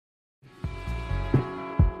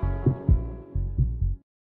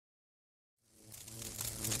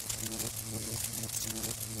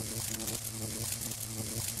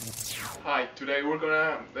Hi, today we're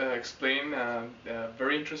gonna explain a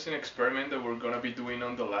very interesting experiment that we're gonna be doing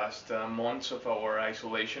on the last months of our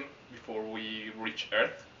isolation before we reach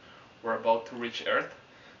Earth. We're about to reach Earth,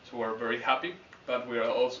 so we're very happy, but we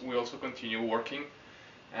also continue working.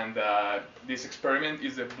 And this experiment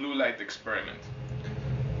is a blue light experiment.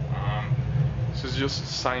 This is just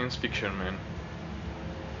science fiction, man.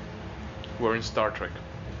 We're in Star Trek.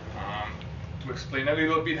 To explain a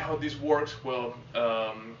little bit how this works, well,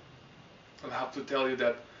 I'll have to tell you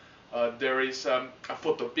that there is a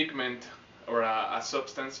photopigment or a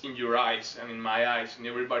substance in your eyes and in my eyes, in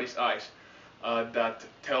everybody's eyes, that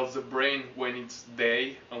tells the brain when it's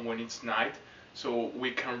day and when it's night, so we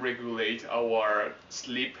can regulate our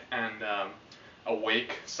sleep and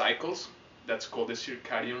awake cycles. That's called the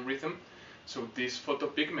circadian rhythm. So this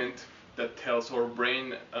photopigment that tells our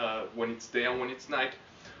brain when it's day and when it's night,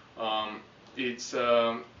 it's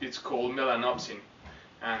called melanopsin,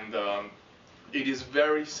 and it is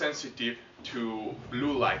very sensitive to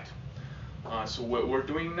blue light. So what we're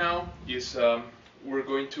doing now is we're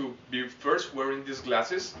going to be first wearing these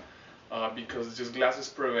glasses because these glasses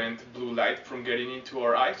prevent blue light from getting into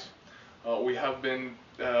our eyes. We have been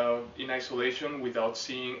in isolation without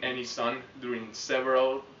seeing any sun during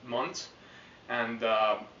several months, and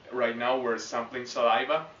right now we're sampling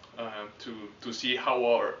saliva to see how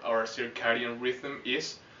our circadian rhythm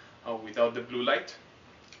is without the blue light.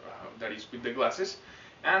 That is with the glasses,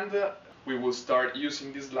 and we will start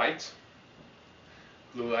using these lights,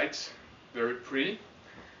 blue lights, very pretty,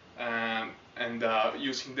 and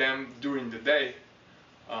using them during the day.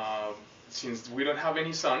 Since we don't have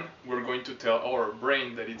any sun, we're going to tell our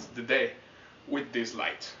brain that it's the day with this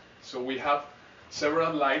light. So we have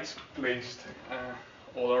several lights placed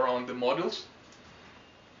all around the modules.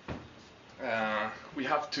 We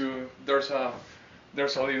have to, there's a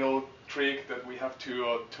little trick that we have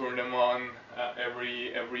to turn them on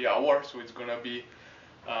every hour, so it's gonna be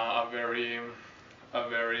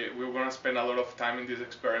we're gonna spend a lot of time in this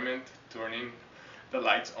experiment turning the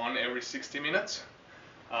lights on every 60 minutes,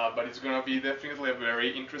 but it's gonna be definitely a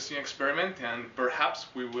very interesting experiment, and perhaps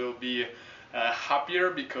we will be happier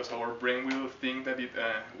because our brain will think that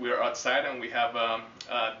we're outside and we have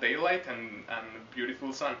daylight and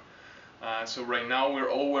beautiful sun. So right now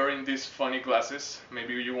we're all wearing these funny glasses.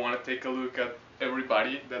 Maybe you want to take a look at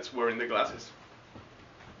everybody that's wearing the glasses.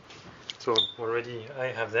 So already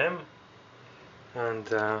I have them, and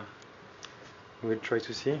we'll try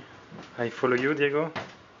to see. I follow you, Diego.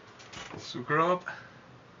 Sukrop.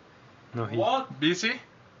 No, he. What? Busy?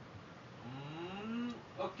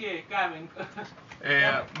 Okay, coming.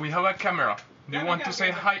 We have a camera. Do you want to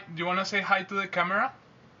say coming. hi? Do you want to say hi to the camera?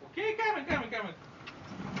 Okay, coming.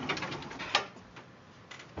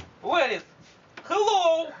 Where is?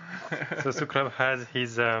 Hello! So Sukrab has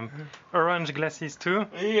his orange glasses too.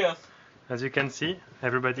 Yes. As you can see,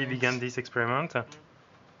 everybody Thanks. began this experiment.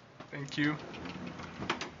 Thank you.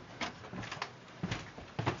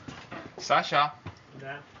 Sasha,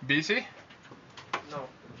 Yeah. busy? No.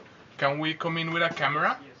 Can we come in with a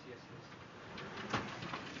camera? Yes.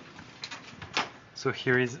 So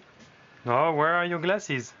here is. Oh, where are your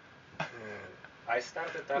glasses? I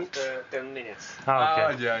started after 10 minutes.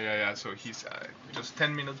 Ah, okay. Yeah. So he's just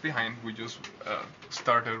 10 minutes behind. We just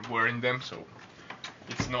started wearing them, so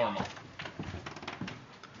it's normal.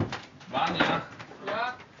 Vanya,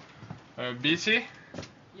 Yeah, busy?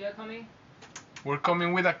 yeah, coming. We're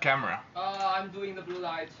coming with a camera. I'm doing the blue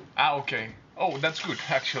light. Ah, okay. Oh, that's good,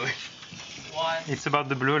 actually. Why? It's about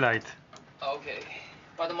the blue light. Okay,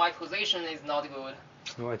 but my position is not good.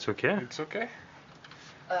 No, it's okay. It's okay.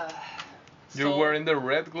 So, You're wearing the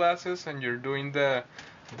red glasses and you're doing the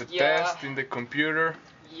Yeah. test in the computer.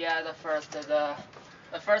 Yeah, the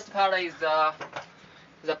first part is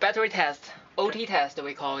the battery test, OT test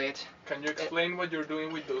we call it. Can you explain what you're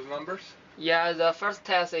doing with those numbers? Yeah, the first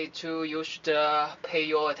test is you should pay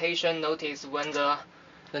your attention, notice when the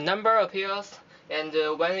number appears, and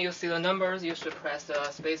when you see the numbers, you should press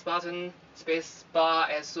the space bar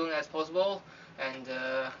as soon as possible, and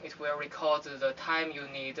it will record the time you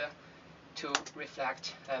need to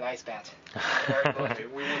reflect an ice bath. Very good. Okay,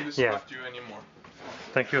 we won't distract you anymore.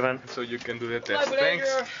 Thank you, Van. So you can do the My test. Thanks.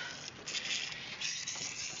 pleasure.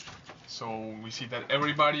 So we see that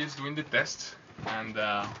everybody is doing the test, and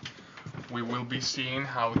we will be seeing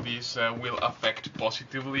how this will affect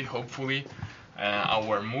positively, hopefully,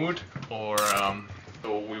 our mood, or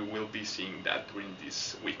so we will be seeing that during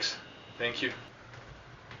these weeks. Thank you.